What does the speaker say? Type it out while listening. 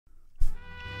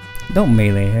Don't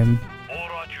melee him.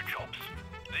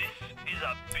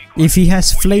 If he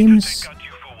has flames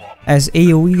as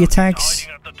AoE attacks,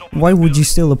 why would you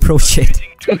still approach it?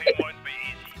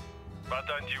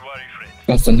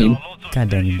 That's on him. God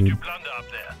damn it,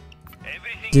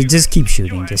 dude. Just keep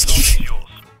shooting, just keep shooting.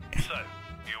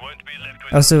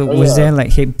 Also, was there like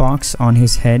hitbox on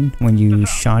his head when you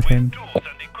shot him?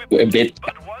 A bit.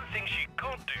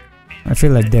 I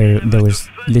feel like there was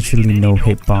literally no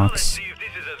hitbox.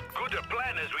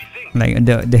 Like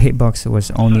the hitbox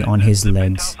was only on his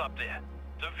legs.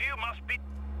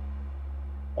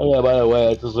 Oh yeah, by the way,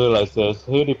 I just realized this.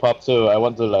 Hoodie Pop 2, I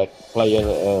want to like play it.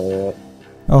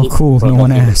 Oh cool, no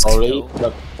one asked. Story,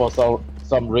 but for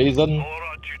some reason,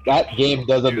 that game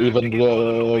doesn't even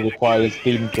require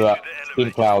Steam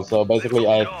Cloud, so basically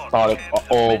I started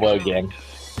over again.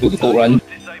 Difficult run.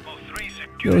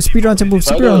 Yo, speedrun Temple,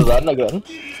 speedrun! Run again?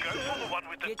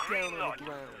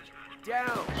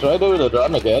 Should I do the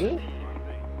run again?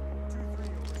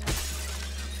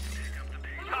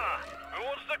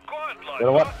 You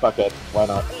know what? Fuck it. Why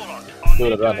not? Do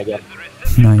the run again.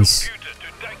 Nice.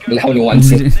 How you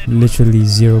want it? Literally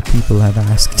 0 people have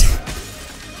asked.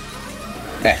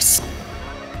 Yes.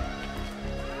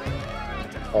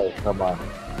 Hey, come on.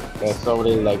 There's so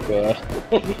many like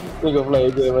single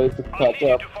player game ready to catch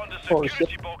up. Holy shit.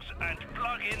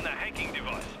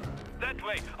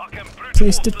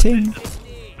 Place the thing.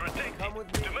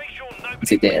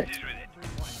 Is it there?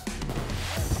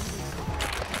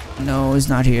 No, it's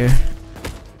not here.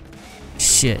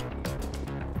 Shit.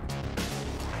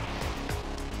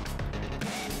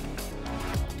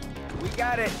 We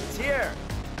got it. It's here.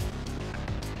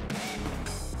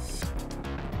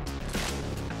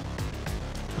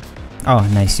 Oh,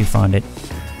 nice, you found it.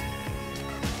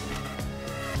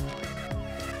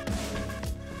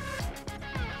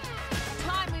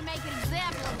 Time we make an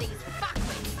example of these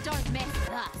fuckwits. Don't mess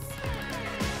with us.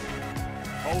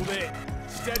 Hold it.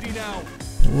 Steady now.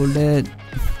 Hold it.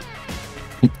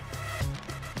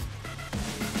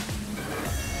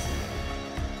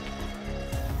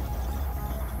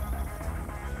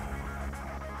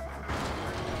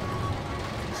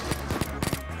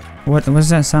 What was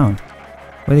that sound?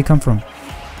 Where'd they come from?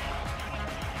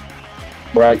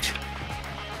 Garage.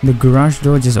 The garage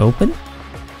door just opened?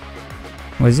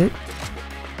 Was it?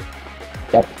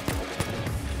 Yep.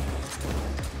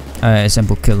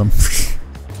 Simple kill him.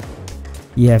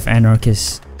 You have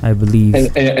anarchists, I believe.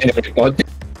 And Don't be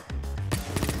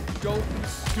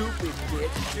stupid,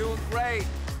 bitch. You're doing great,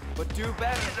 but do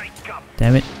better.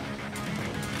 Damn it.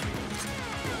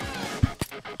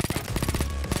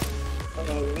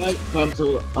 Alright, time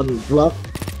to unblock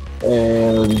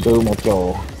and do more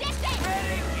job.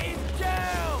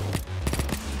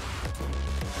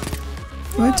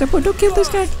 What's up? Don't kill this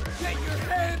guy. Get your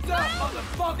hands up,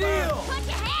 motherfucker! Put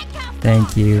your handcuffs.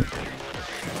 Thank you.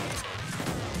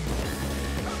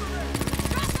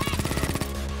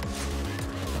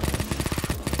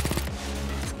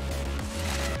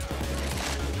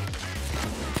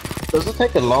 Does it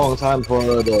take a long time for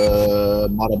the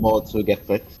motherboard to get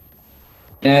fixed?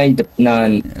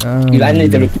 None. You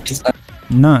need to replace that.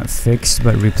 Not fixed,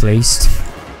 but replaced.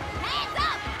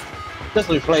 Just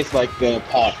replace like the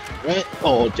part, right?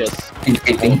 Or just the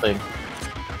whole thing?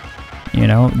 You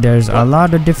know, there's a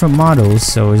lot of different models,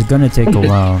 so it's gonna take a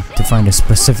while to find a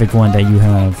specific one that you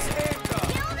have.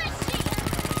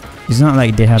 It's not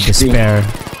like they have the spare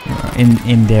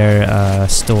in their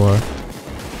store.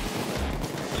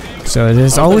 So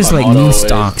there's always like new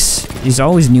stocks. There's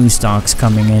always new stocks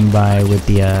coming in with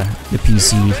the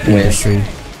PC industry.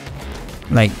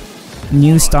 Like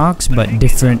new stocks, but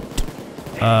different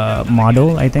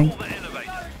model, I think.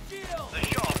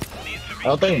 I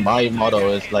don't think my model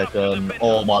is like an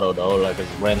old model though, like it's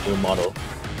a brand new model.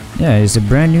 Yeah, it's a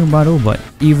brand new model, but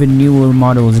even newer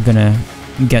model is gonna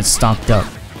get stocked up.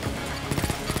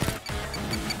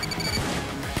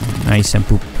 Nice and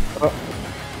poop.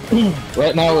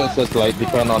 Right now it's just like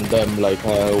depend on them, like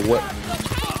what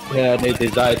they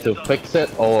decide to fix it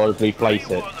or replace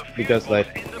it, because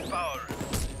like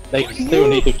they still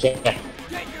need to check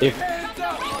if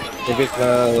it's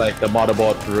like the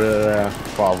motherboard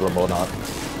problem or not.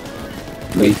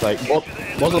 It's like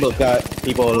most of the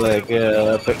people like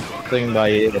fixing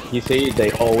by the PC,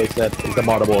 they always said it's the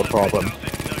motherboard problem.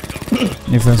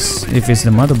 If it's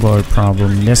the motherboard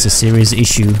problem, that's a serious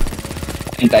issue.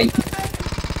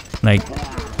 Like,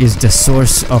 is the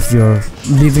source of your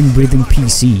living, breathing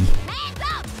PC.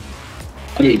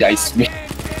 It dies.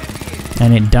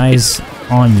 And it dies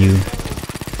on you.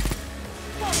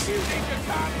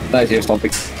 That's your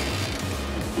topic.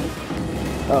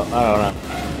 Oh, I don't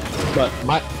know.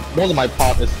 But most of my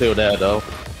part is still there though.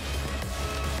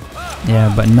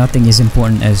 Yeah, but nothing is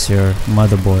important as your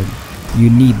motherboard. You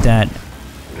need that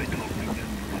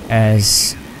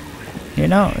as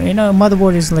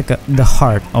motherboard is like the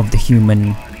heart of the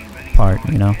human part,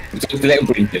 you know.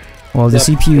 Well, the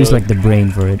CPU is like the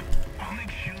brain for it.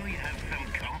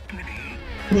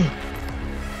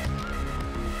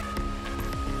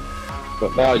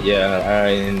 But now, yeah,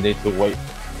 I need to wait.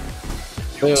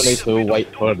 Still need to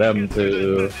wait for them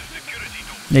to.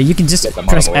 Yeah, you can just get the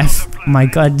press motherboard. F. My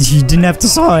God, you didn't have to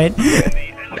saw it.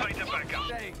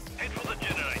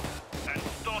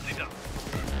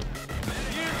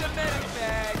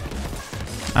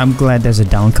 I'm glad there's a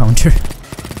down counter.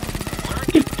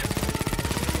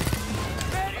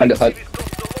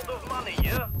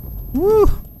 Woo!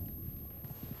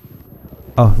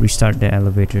 Oh, restart the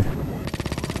elevator.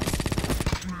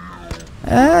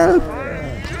 Help!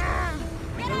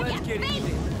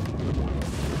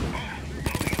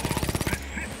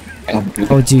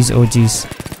 Oh jeez, oh jeez.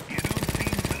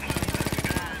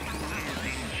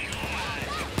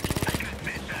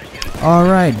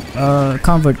 Alright,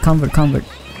 convert.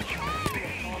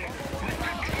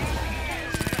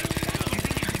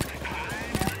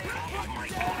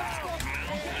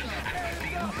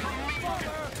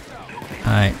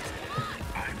 Alright.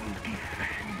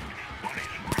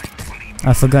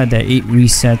 I forgot that it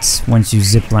resets once you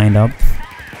zip lined up.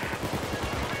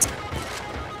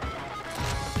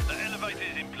 The elevator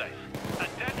is in place.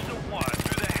 Attach the wire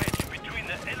through the hedge between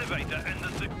the elevator and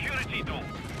the security door.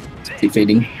 Keep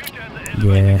fading.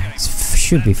 Yeah, it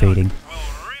should be fading.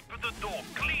 We'll rip the door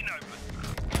clean open.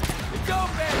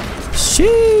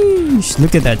 Sheesh!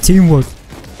 Look at that teamwork.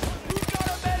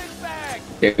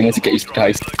 Yeah, we need to get used to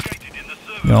Heist. Located in the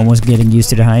server, You're almost getting used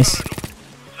to the heist. so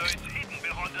it's hidden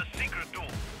behind the secret door.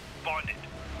 Find it.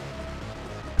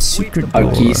 Secret Our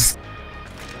door. keys.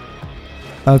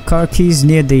 Car keys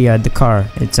near the car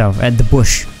itself, at the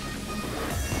bush.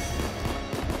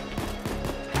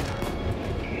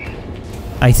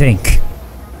 I think.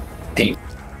 Damn.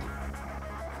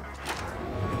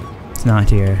 It's not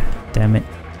here. Damn it.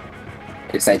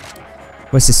 It's like,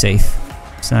 What's the safe?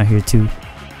 It's not here too.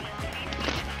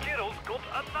 Gerald's got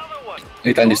another one.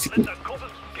 it's understood. The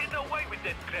coppers get away with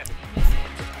that crap.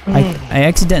 I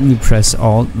accidentally pressed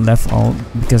left alt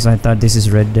because I thought this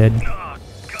is Red Dead. Ah,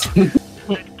 God.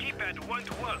 That keypad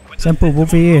won't work with Sample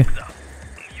over here.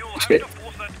 You'll have to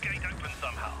force that gate open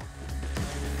somehow.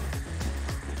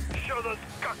 Show those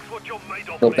cucks what you're made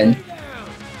of. Open.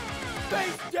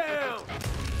 Face down.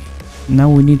 Now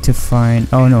we need to find.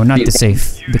 Oh no, not the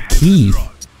safe. The key.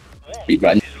 Speed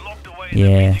run. Is locked away in the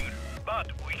Yeah. meeting room, but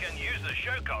we can use the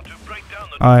show car to break down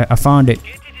the door. I found it.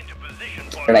 Get it into position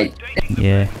by Right. rotating the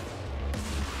Yeah.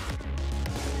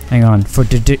 Hang on. For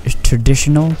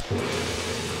traditional.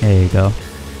 There you go.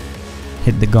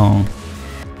 Hit the gong.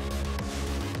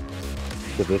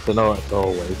 Traditional as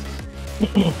always.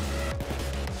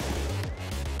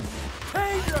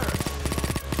 Taser!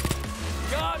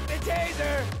 Got the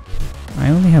taser! I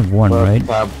only have one, Well, right?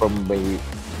 time for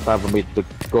me to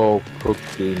go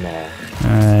cookie now.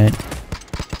 Alright.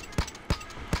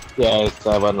 Yeah, it's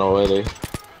 7 already.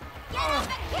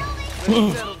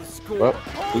 Settle the score. Well,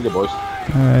 see you boys.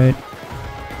 Alright.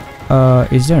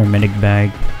 Is there a medic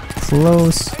bag?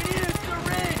 Close. I need a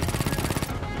syringe!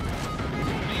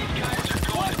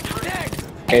 What's next?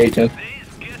 Okay, just There's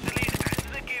gasoline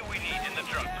and the gear we need in the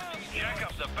truck. Jack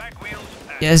up the back wheels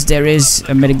and Yes, there is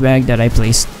a medic bag that I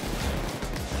placed.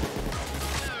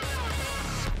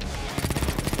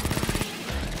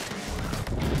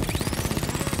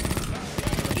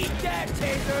 Eat that,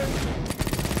 taser!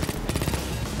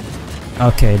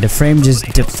 Okay, the frame just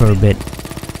dipped for a bit.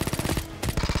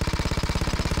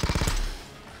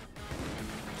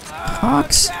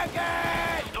 Hawks. stop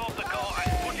the car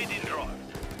and put it in drive.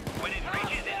 When it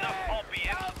reaches enough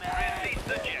RPM, release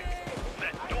the jack.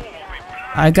 That door will be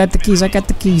blown. I got the keys. Let's get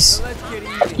easy.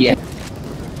 yeah.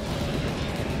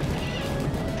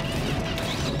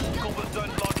 Coppers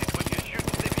don't like it when you shoot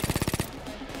civvies.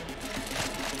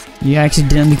 You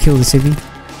accidentally killed the civvy.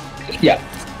 Yeah.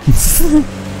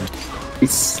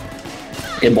 It's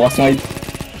a boss fight. Seems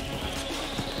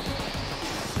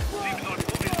like Bob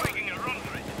is making a run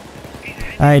for it. He's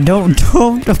heading I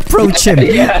don't approach him.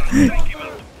 Yeah. to take him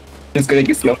out. Just gonna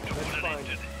get slow. To put an end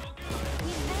to this.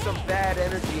 Some bad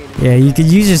energy in here. Yeah, you can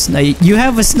use a sniper. You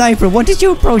have a sniper. What did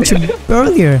you approach him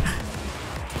earlier?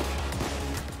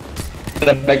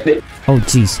 Back there. Oh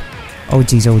jeez. Oh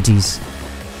jeez. Oh jeez.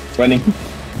 Running.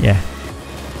 Yeah.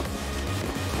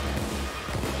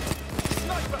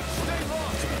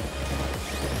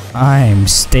 I'm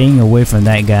staying away from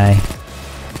that guy.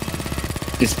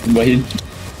 Just wait.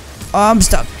 Oh, I'm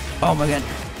stuck. Oh my god.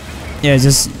 Yeah,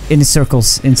 just in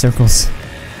circles, in circles.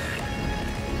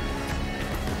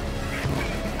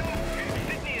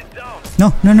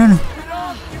 No, no, no, no.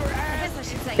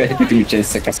 You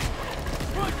just like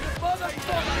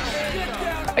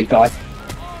I got.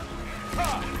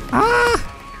 Ah!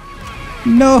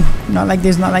 No, not like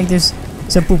this, not like this.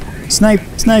 Sampu, snipe,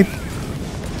 snipe.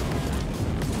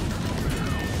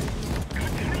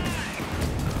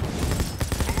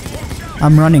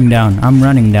 I'm running down, I'm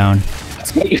running down.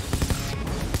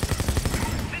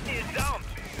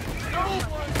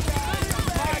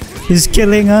 He's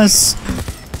killing us.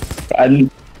 Run.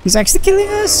 He's actually killing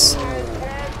us.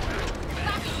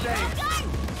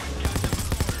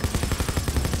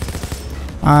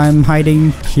 I'm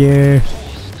hiding here.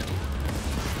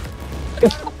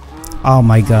 Oh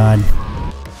my god.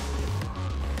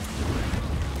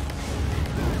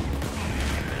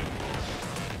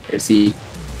 Let's see.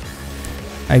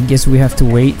 I guess we have to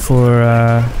wait for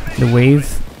the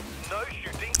wave.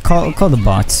 Call the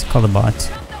bots. Call the bots.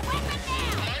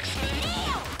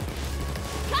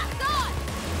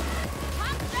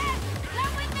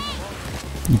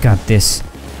 You got this.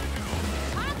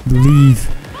 Believe.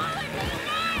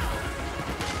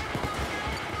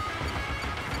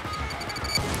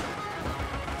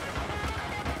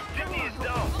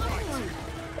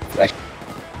 Like,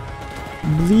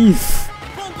 Believe.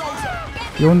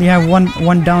 You only have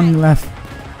one down left.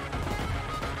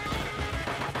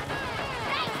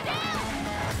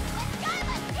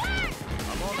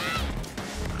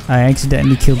 I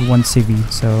accidentally killed one civvy,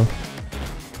 so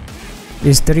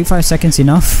is 35 seconds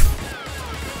enough?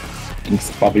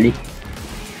 it's probably.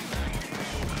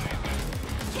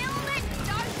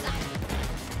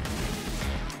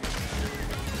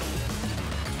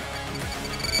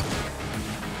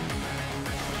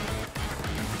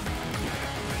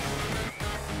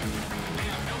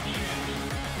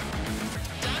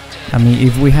 I mean,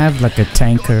 if we have like a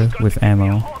tanker with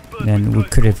ammo, then we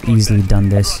could have easily done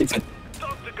this.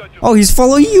 Oh, he's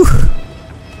following you!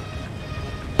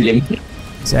 Him.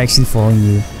 He's actually following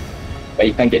you. But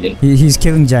you can't get in. He's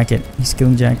killing Jacket. He's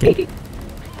killing Jacket.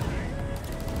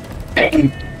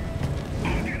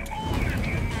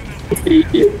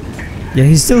 Yeah,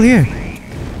 he's still here.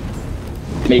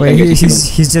 Wait,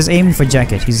 he's just aiming for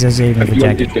Jacket. He's just aiming for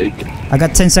Jacket. I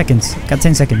got 10 seconds. Got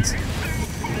 10 seconds.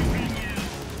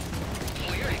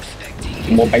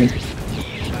 More bang.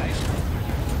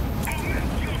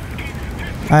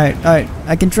 Alright,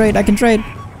 I can trade, I can trade.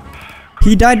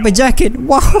 He died by Jacket.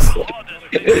 Wow.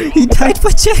 He died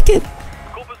by Jacket.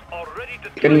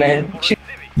 Good man.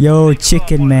 Yo,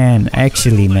 Chicken Man.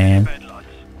 Actually, man.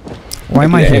 Why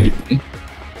am I here?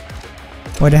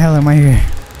 Why the hell am I here?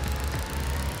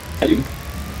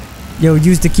 Yo,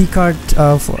 use the key card.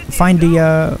 Find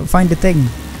the thing.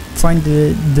 Find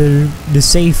the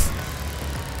safe.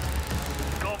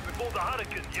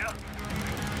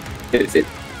 That's it.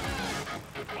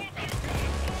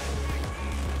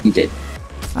 He did.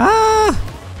 Ah!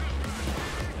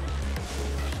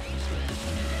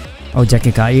 Oh,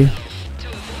 Jacket got you.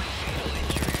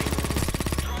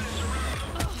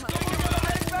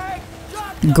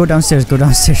 Go downstairs. Go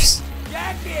downstairs.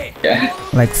 Yeah.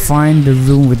 Like find the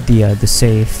room with the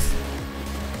safe.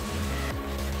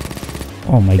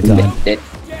 Oh my god. Dead.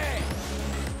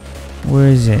 Where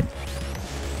is it?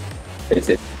 That's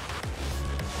it.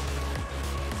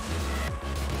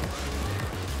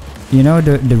 You know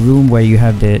the room where you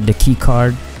have the key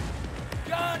card?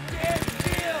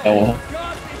 Oh.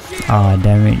 Ah,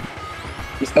 damn it.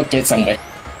 It's not get somewhere.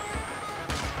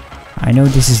 I know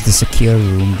this is the secure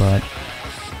room, but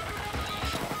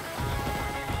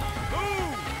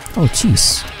oh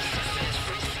jeez.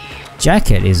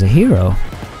 Jacket is a hero,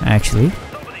 actually.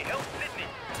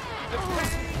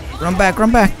 Run back,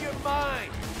 run back.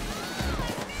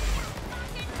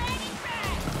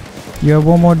 You have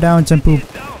one more down, Champu.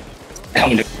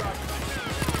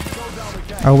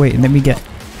 Oh wait, let me get.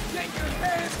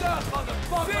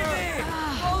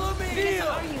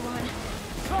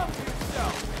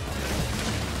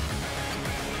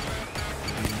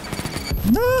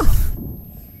 No.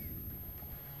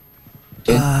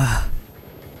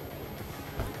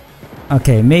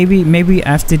 Okay, maybe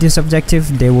after this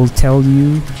objective they will tell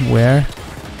you where.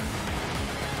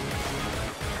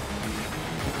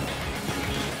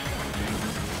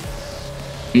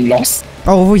 I'm lost.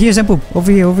 Oh, over here, Sampu.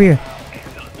 Over here, over here.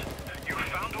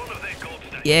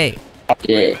 Yay.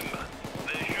 Yeah.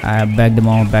 I bagged them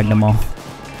all, bagged them all.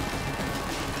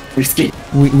 Risky.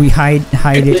 We hide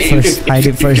it first. Hide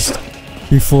it first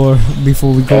before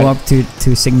we go up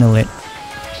to signal it.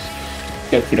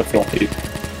 Get to the floor.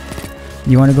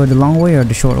 You want to go the long way or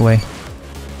the short way?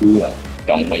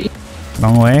 Long way.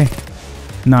 Long way?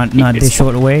 Not the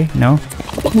short way? No?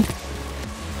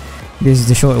 This is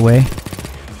the short way.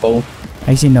 Oh.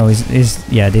 Actually no,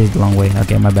 yeah, this is the long way.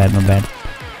 Okay, my bad.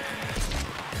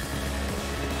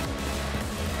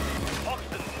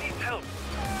 Hoxton needs help.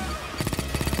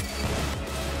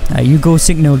 You go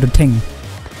signal the thing.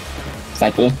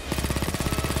 Cycle.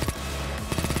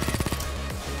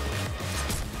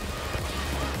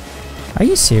 Are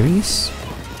you serious?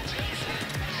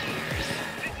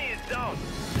 Sydney is down.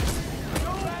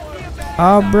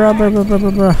 Oh,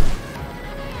 bruh.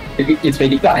 It's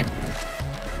very bad.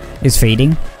 It's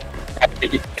fading.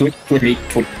 Totally.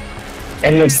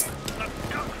 Endless.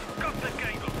 Cut the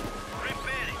cable.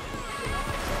 Repair it.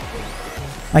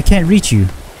 I can't reach you.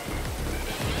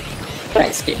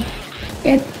 Nice game.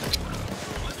 It.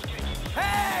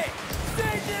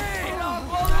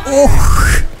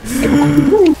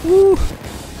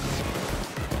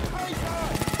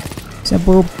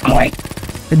 Simple. Alright.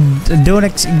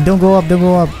 Don't go up.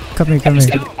 Come here.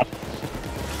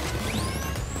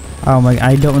 Oh my!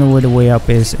 I don't know where the way up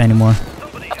is anymore.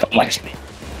 Come on.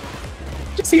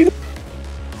 See.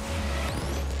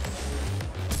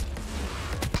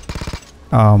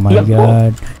 Oh my No.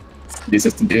 god! This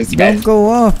is Don't bad. go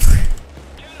up.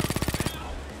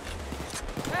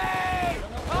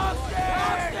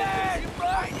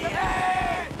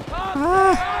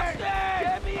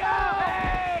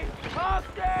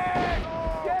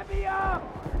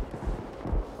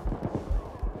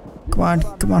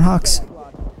 Come on, Hawks.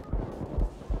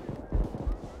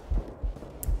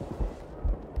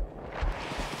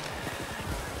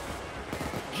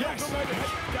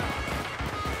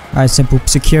 Alright, Simple,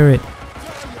 secure it.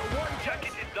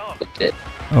 Jacket is down.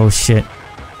 Oh shit.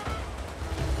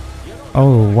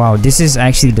 Oh wow, this is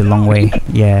actually the long way.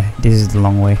 Yeah, this is the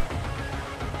long way.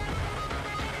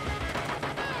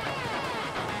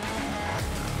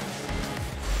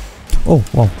 Oh,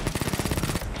 wow.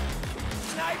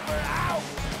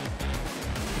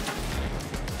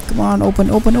 Come on, open.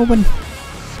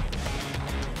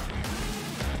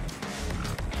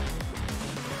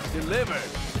 Delivered.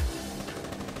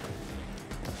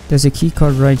 There's a key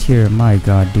card right here. My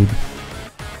god, dude.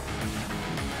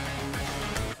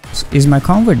 Is my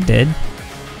convert dead?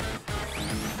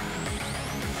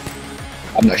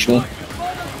 I'm not sure.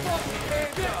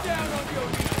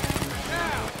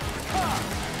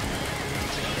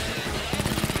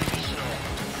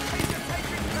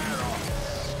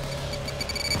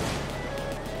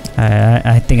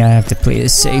 I think I have to play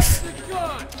this safe.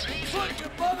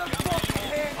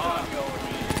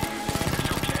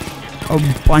 A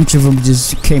bunch of them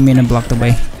just came in and blocked the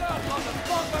way.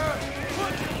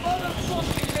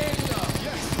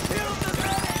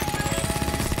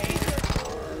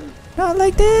 Not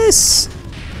like this.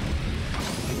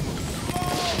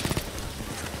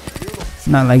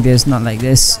 Not like this.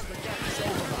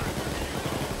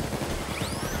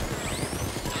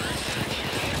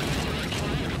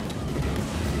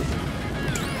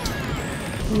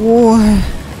 Whoa.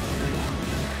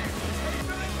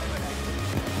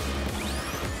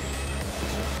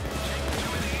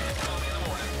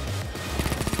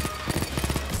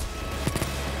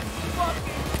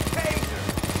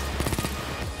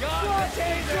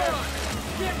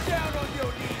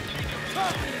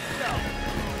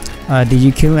 Did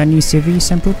you kill any civvies,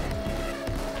 Simple?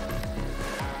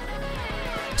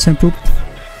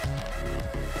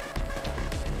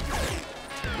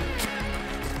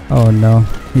 Oh no,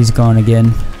 he's gone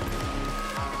again.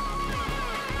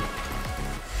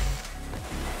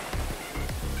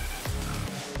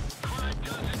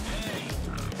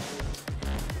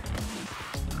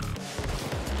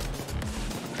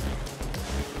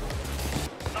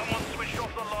 Someone switched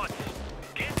off the lights.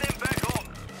 Get them back on.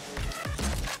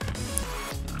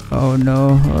 Oh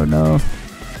no.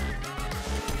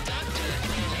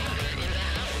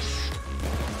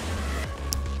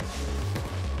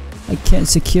 I can't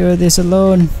secure this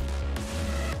alone.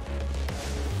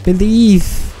 Believe.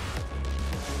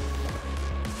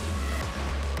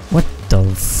 What the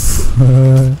f?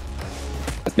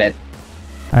 What's that?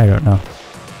 I don't know.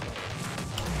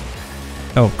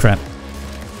 Oh crap.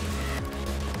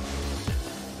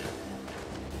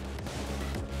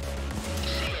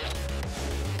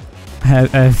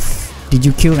 Did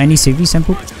you kill any civvy,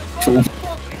 Simple?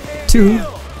 Two?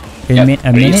 A minute?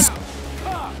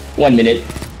 1 minute.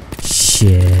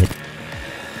 Shit.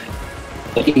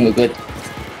 Looking good.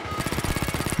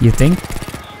 You think?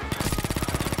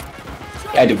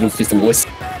 Yeah, the roof is the worst.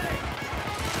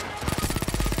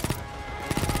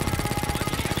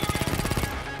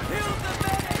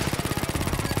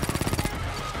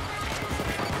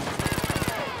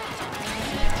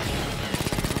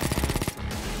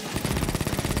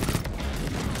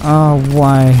 Oh,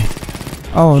 why?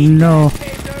 Oh no.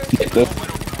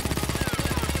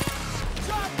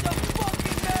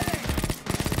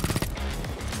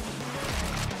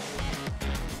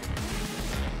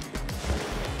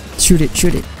 Shoot it,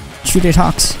 shoot it. Shoot it,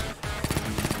 Hawks.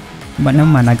 But never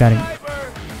mind, I got it.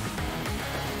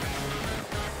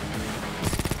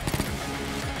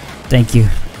 Thank you.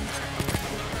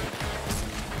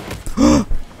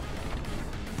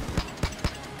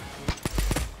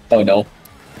 Oh no.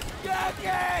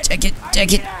 Check it,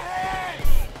 check it.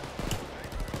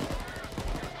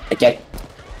 Okay.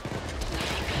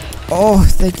 Oh,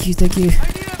 thank you, thank you.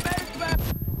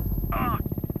 Ah,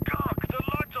 cock, the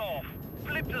light's off.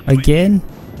 Flip the switch. Again?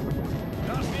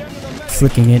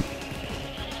 Flicking it.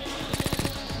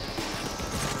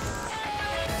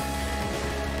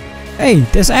 Hey,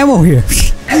 there's ammo here.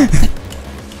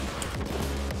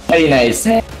 Very nice.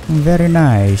 Very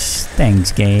nice.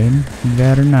 Thanks, game.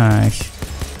 Very nice.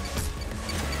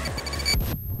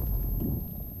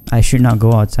 I should not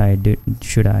go outside, dude.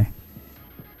 Should I?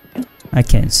 I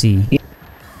can't see. The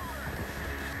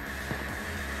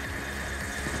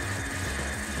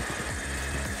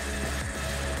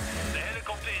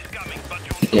helicopter is coming, but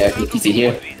you're Yeah, is he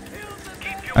here?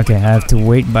 Okay, I have to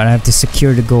wait, but I have to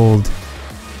secure the gold.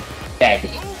 Yeah.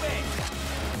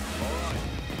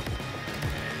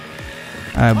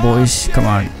 Alright, boys. Come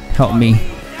on. Help me.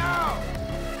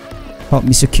 Help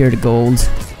me secure the gold.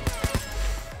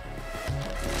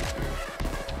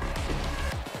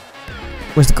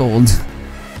 Where's the gold?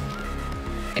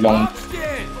 Long.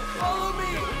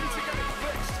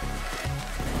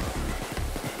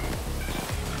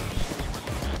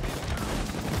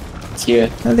 It's here.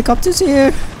 Helicopter's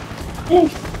here.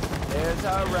 There's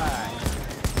our ride.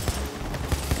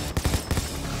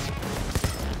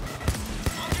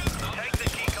 Take the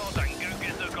key card and go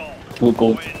get the gold. Two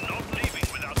gold. We're not leaving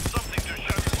without something to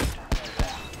show.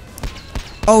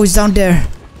 Oh, it's down there.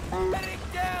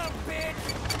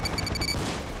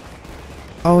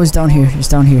 Oh, it's down here. It's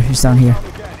down here. It's down here.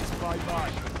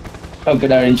 Oh,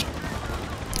 good orange.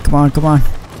 Come on, come on.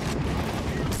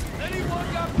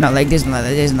 Not like this, not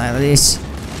like this, not like this.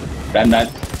 Run that.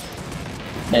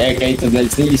 Okay, so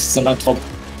let's see. So not top.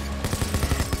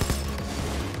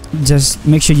 Just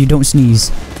make sure you don't sneeze.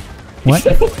 What?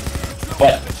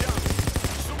 What?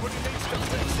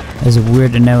 That's a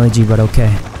weird analogy, but okay.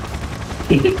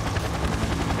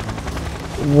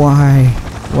 Why?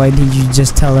 Why did you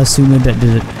just tell us sooner that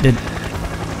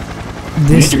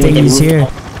this thing is here?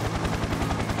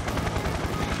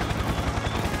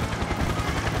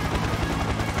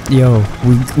 Yo,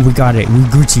 we got it. We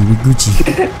Gucci. We Gucci.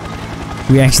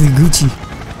 We actually Gucci.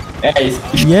 Nice.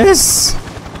 Yes.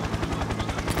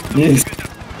 Yes.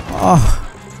 Oh.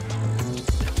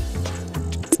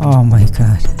 Oh my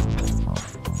god.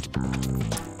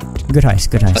 Good heist.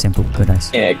 Good heist. Simple. Good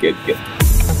heist. Yeah, good, good.